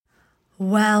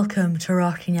Welcome to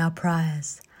Rocking Our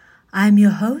Priors. I'm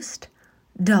your host,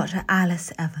 Dr.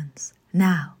 Alice Evans.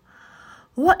 Now,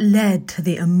 what led to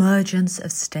the emergence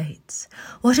of states?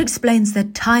 What explains their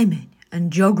timing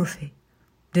and geography?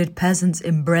 Did peasants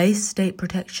embrace state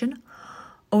protection,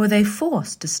 or were they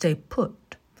forced to stay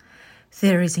put?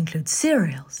 Theories include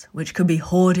cereals, which could be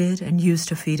hoarded and used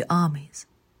to feed armies,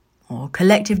 or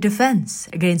collective defense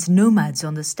against nomads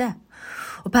on the steppe,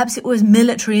 or perhaps it was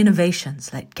military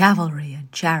innovations like cavalry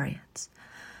and chariots.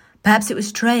 Perhaps it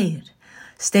was trade.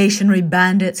 Stationary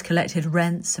bandits collected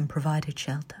rents and provided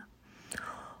shelter.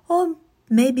 Or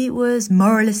maybe it was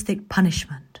moralistic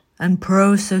punishment and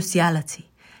pro-sociality,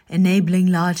 enabling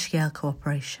large-scale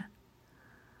cooperation.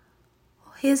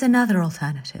 Here's another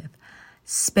alternative: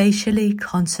 spatially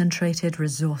concentrated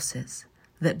resources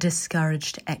that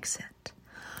discouraged exit.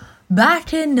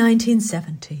 Back in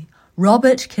 1970,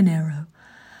 Robert Canero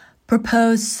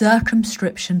proposed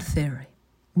circumscription theory.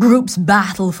 Groups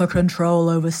battle for control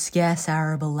over scarce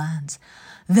arable lands.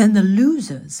 Then the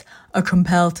losers are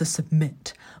compelled to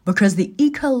submit because the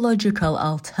ecological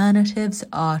alternatives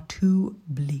are too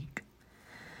bleak.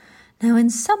 Now, in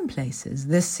some places,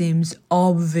 this seems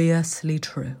obviously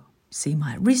true. See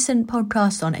my recent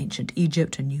podcast on ancient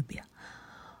Egypt and Nubia.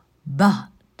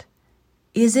 But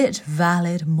is it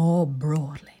valid more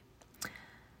broadly?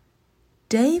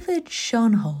 David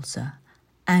Schonholzer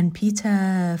and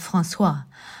Peter Francois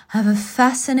have a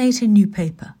fascinating new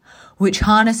paper which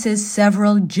harnesses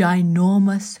several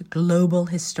ginormous global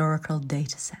historical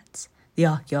datasets.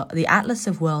 The Atlas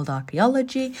of World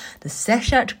Archaeology, the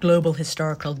Sechet Global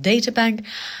Historical Databank,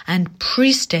 and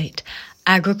pre-state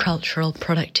agricultural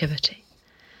productivity.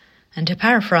 And to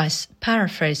paraphrase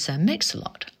Sir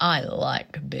Mix-a-Lot, I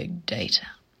like big data.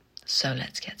 So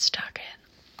let's get stuck in.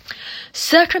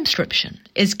 Circumscription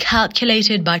is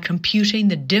calculated by computing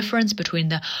the difference between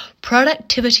the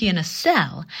productivity in a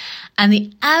cell and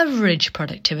the average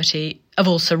productivity of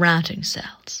all surrounding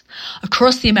cells.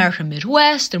 Across the American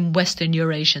Midwest and Western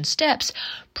Eurasian steppes,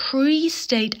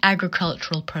 pre-state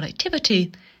agricultural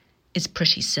productivity is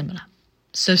pretty similar.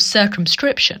 So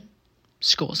circumscription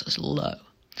scores us low.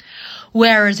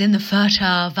 Whereas in the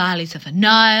fertile valleys of the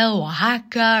Nile,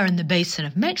 Oaxaca, and the Basin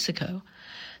of Mexico,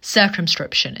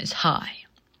 circumscription is high.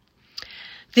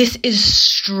 This is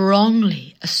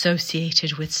strongly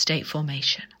associated with state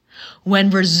formation. When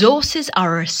resources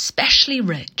are especially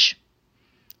rich,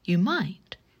 you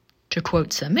might, to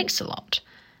quote Sir Mix-a-Lot,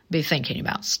 be thinking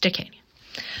about sticking.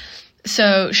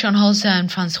 So Schonholzer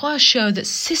and Francois show that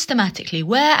systematically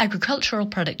where agricultural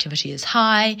productivity is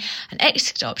high and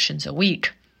exit options are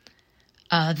weak,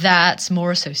 that's more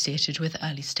associated with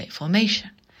early state formation.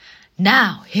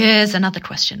 Now, here's another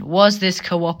question. Was this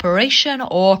cooperation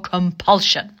or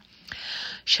compulsion?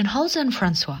 Schonholzer and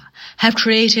Francois have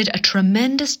created a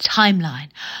tremendous timeline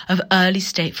of early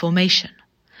state formation.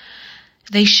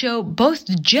 They show both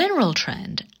the general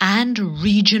trend and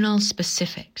regional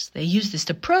specifics. They use this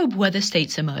to probe whether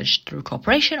states emerged through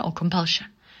cooperation or compulsion.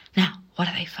 Now, what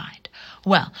do they find?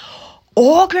 Well,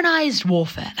 organized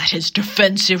warfare, that is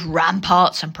defensive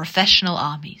ramparts and professional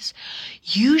armies,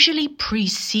 usually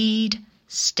precede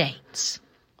states.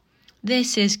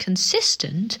 This is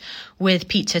consistent with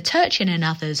Peter Turchin and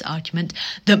others' argument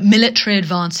that military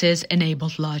advances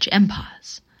enabled large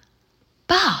empires.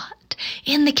 But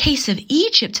in the case of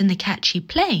Egypt and the Kachi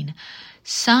Plain,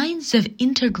 signs of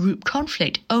intergroup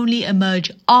conflict only emerge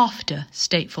after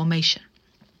state formation.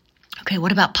 Okay,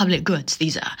 what about public goods?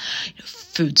 These are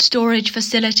food storage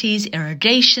facilities,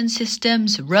 irrigation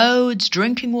systems, roads,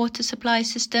 drinking water supply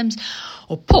systems,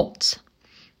 or ports.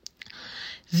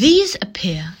 These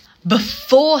appear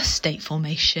before state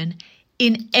formation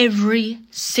in every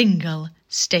single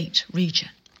state region.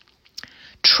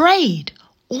 Trade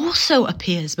also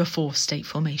appears before state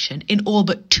formation in all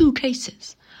but two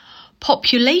cases.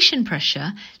 Population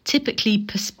pressure typically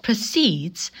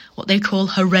precedes what they call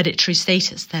hereditary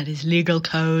status, that is, legal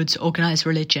codes, organized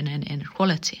religion, and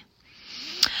inequality.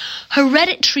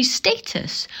 Hereditary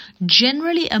status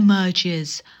generally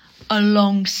emerges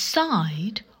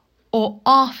alongside or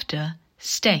after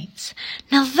states.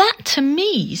 Now that, to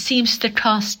me, seems to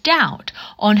cast doubt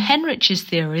on Henrich's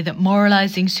theory that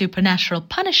moralizing supernatural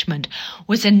punishment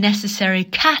was a necessary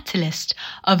catalyst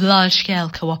of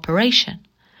large-scale cooperation.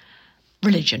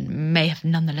 Religion may have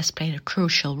nonetheless played a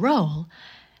crucial role,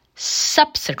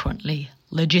 subsequently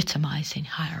legitimizing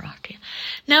hierarchy.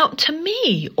 Now, to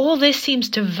me, all this seems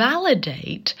to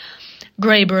validate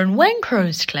Graeber and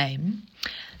Wencrow's claim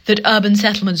that urban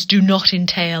settlements do not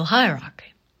entail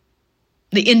hierarchy.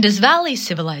 The Indus Valley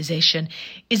civilization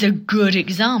is a good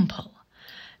example.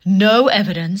 no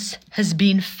evidence has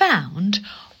been found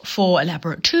for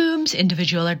elaborate tombs,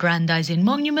 individual aggrandizing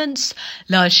monuments,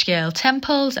 large-scale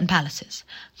temples and palaces.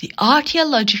 The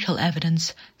archaeological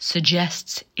evidence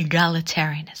suggests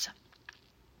egalitarianism.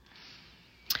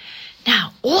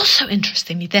 Now, also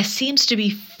interestingly, there seems to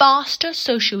be faster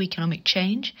socioeconomic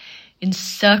change in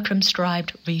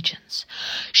circumscribed regions.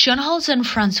 Schoenholzer and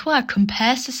Francois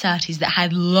compare societies that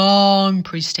had long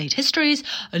pre-state histories,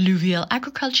 alluvial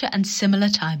agriculture, and similar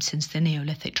times since the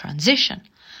Neolithic transition,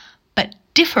 but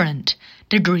different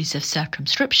degrees of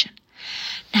circumscription.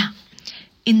 Now,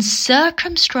 in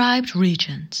circumscribed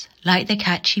regions, like the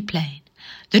Kachi Plain,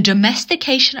 the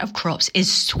domestication of crops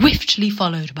is swiftly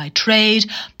followed by trade,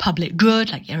 public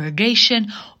good like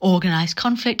irrigation, organized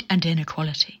conflict, and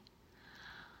inequality.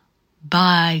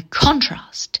 By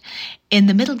contrast, in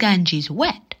the Middle Ganges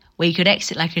wet, where you could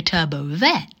exit like a turbo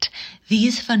vet,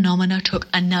 these phenomena took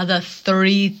another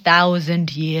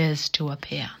 3,000 years to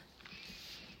appear.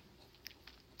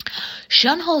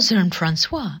 Schoenholzer and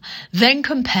Francois then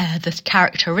compare the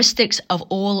characteristics of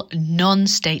all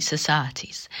non-state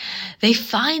societies. They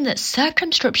find that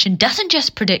circumscription doesn't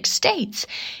just predict states,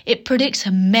 it predicts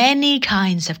many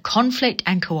kinds of conflict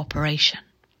and cooperation.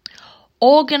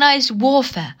 Organized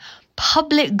warfare,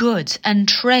 public goods, and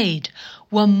trade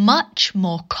were much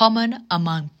more common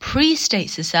among pre-state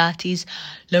societies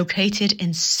located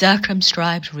in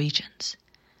circumscribed regions.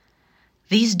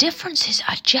 These differences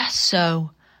are just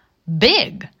so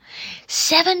big.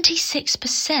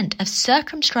 76% of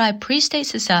circumscribed pre-state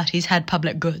societies had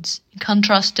public goods, in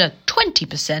contrast to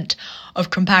 20% of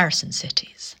comparison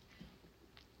cities.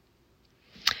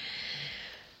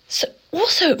 So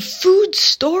also, food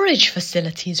storage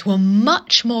facilities were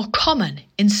much more common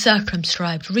in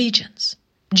circumscribed regions.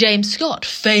 James Scott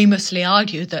famously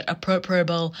argued that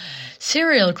appropriable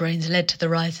cereal grains led to the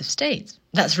rise of states.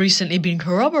 That's recently been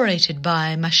corroborated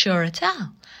by Mashur et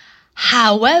al.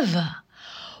 However,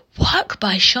 work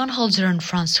by Schoenholzer and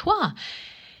Francois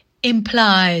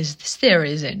implies this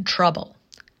theory is in trouble.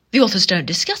 The authors don't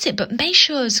discuss it, but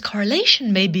Mashur's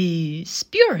correlation may be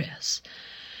spurious.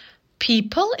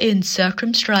 People in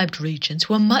circumscribed regions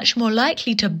were much more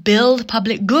likely to build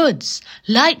public goods,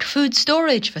 like food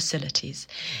storage facilities.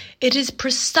 It is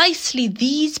precisely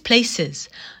these places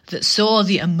that saw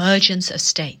the emergence of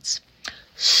states.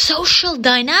 Social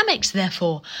dynamics,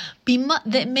 therefore,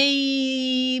 that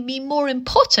may be more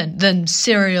important than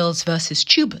cereals versus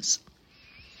tubers.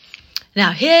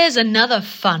 Now, here's another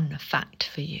fun fact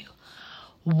for you.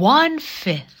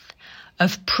 1/5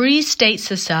 of pre-state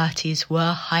societies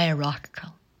were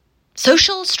hierarchical.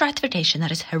 Social stratification,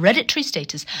 that is hereditary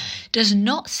status, does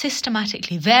not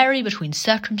systematically vary between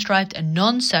circumscribed and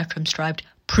non-circumscribed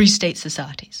pre-state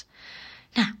societies.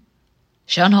 Now,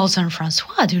 Schoenholzer and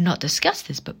Francois do not discuss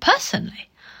this, but personally,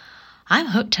 I'm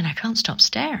hooked and I can't stop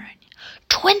staring.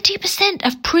 20%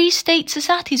 of pre-state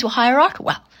societies were hierarchical.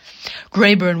 Well,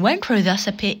 Graeber and Wengrow thus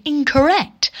appear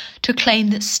incorrect to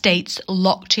claim that states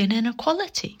locked in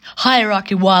inequality.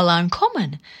 Hierarchy, while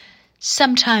uncommon,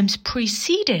 sometimes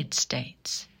preceded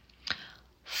states.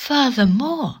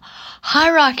 Furthermore,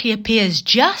 hierarchy appears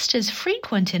just as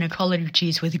frequent in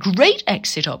ecologies with great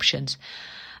exit options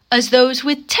as those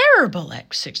with terrible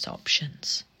exit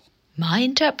options. My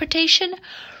interpretation?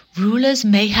 Rulers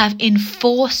may have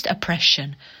enforced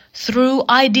oppression through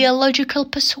ideological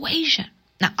persuasion.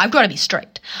 Now, I've got to be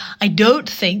straight. I don't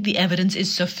think the evidence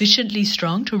is sufficiently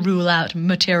strong to rule out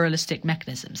materialistic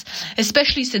mechanisms,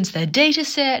 especially since their data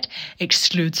set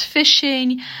excludes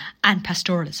fishing and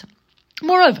pastoralism.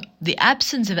 Moreover, the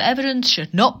absence of evidence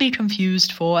should not be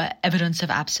confused for evidence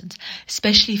of absence,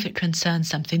 especially if it concerns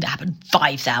something that happened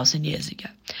 5,000 years ago.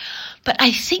 But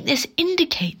I think this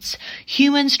indicates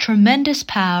humans' tremendous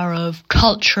power of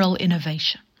cultural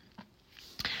innovation.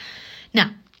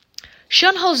 Now,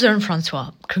 Schoenholzer and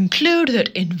Francois conclude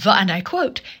that, and I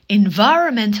quote,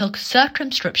 environmental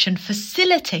circumscription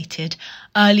facilitated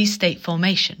early state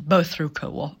formation, both through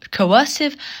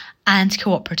coercive and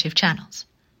cooperative channels.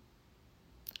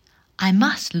 I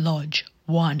must lodge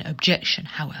one objection,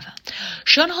 however.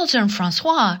 Schoenholzer and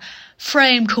Francois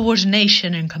frame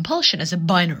coordination and compulsion as a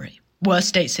binary. Were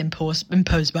states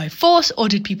imposed by force, or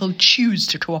did people choose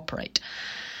to cooperate?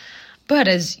 But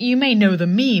as you may know the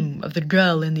meme of the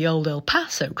girl in the old El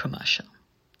Paso commercial,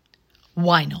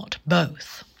 why not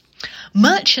both?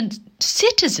 Merchant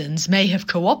citizens may have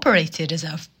cooperated as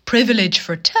a privilege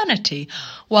fraternity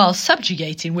while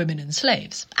subjugating women and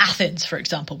slaves. Athens, for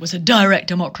example, was a direct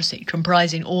democracy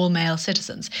comprising all male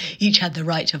citizens. Each had the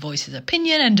right to voice his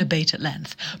opinion and debate at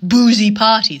length. Boozy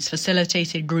parties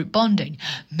facilitated group bonding.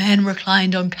 Men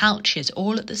reclined on couches,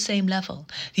 all at the same level.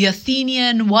 The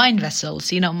Athenian wine vessel,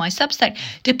 seen on my Substack,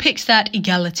 depicts that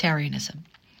egalitarianism.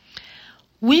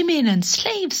 Women and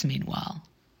slaves, meanwhile,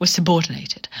 were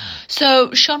subordinated. So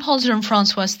Schonholzer and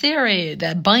Francois' theory,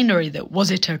 their binary that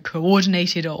was it a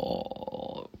coordinated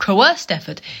or coerced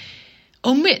effort,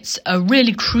 omits a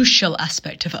really crucial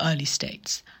aspect of early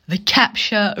states, the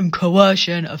capture and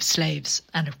coercion of slaves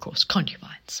and, of course,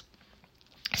 concubines.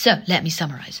 So, let me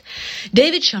summarize.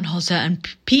 David Schonholzer and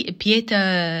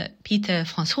Peter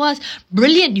Francois'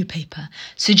 brilliant new paper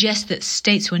suggests that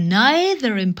states were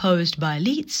neither imposed by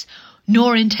elites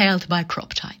nor entailed by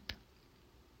crop type,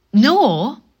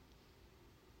 nor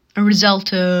a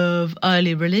result of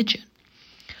early religion.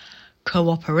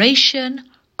 Cooperation,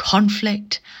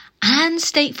 conflict, and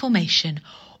state formation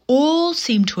all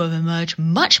seem to have emerged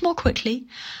much more quickly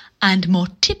and more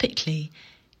typically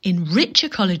in rich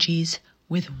ecologies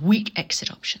with weak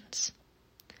exit options.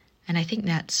 And I think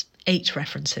that's 8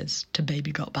 references to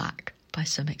Baby Got Back by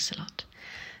Sir Mix-a-Lot.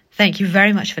 Thank you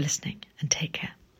very much for listening, and take care.